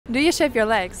Do you shave your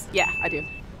legs? Yeah, I do.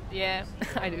 Yeah,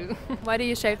 I do. Why do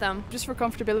you shave them? Just for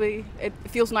comfortability. It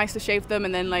feels nice to shave them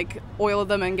and then like oil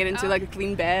them and get into like a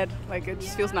clean bed. Like it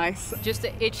just feels nice. Just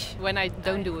the itch when I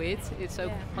don't do it, it's so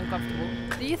uncomfortable.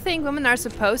 Do you think women are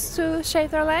supposed to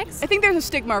shave their legs? I think there's a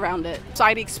stigma around it.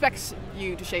 Society expects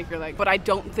you to shave your leg, but I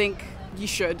don't think you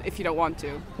should if you don't want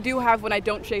to. I do have when I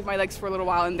don't shave my legs for a little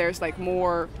while and there's like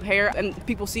more hair and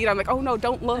people see it, I'm like, oh no,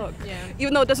 don't look. Yeah.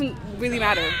 Even though it doesn't really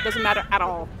matter. It doesn't matter at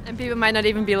all. And people might not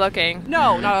even be looking.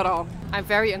 No, not at all. I'm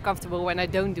very uncomfortable when I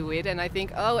don't do it and I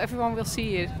think, oh, everyone will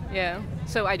see it. Yeah,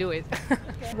 so I do it.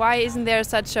 Why isn't there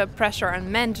such a pressure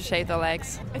on men to shave their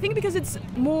legs? I think because it's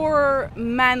more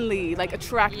manly, like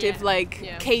attractive,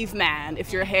 caveman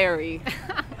if you're hairy.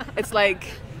 It's like,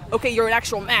 okay, you're an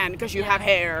actual man because you have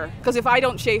hair. Because if I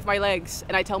don't shave my legs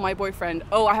and I tell my boyfriend,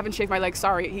 oh, I haven't shaved my legs,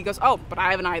 sorry, he goes, oh, but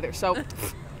I haven't either. So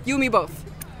you and me both.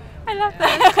 I love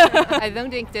that. I don't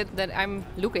think that I'm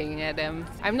looking at them.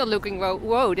 I'm not looking,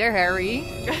 whoa, they're hairy.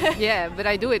 Yeah, but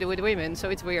I do it with women, so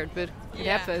it's weird, but it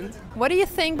happened. What do you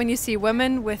think when you see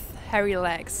women with hairy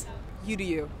legs? You do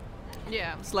you.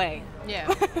 Yeah. Slay.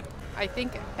 Yeah. I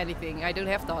think anything. I don't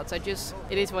have thoughts. It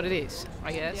is what it is,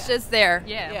 I guess. It's just there.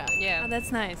 Yeah. Yeah. Yeah. Oh,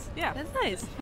 that's nice. Yeah. That's nice.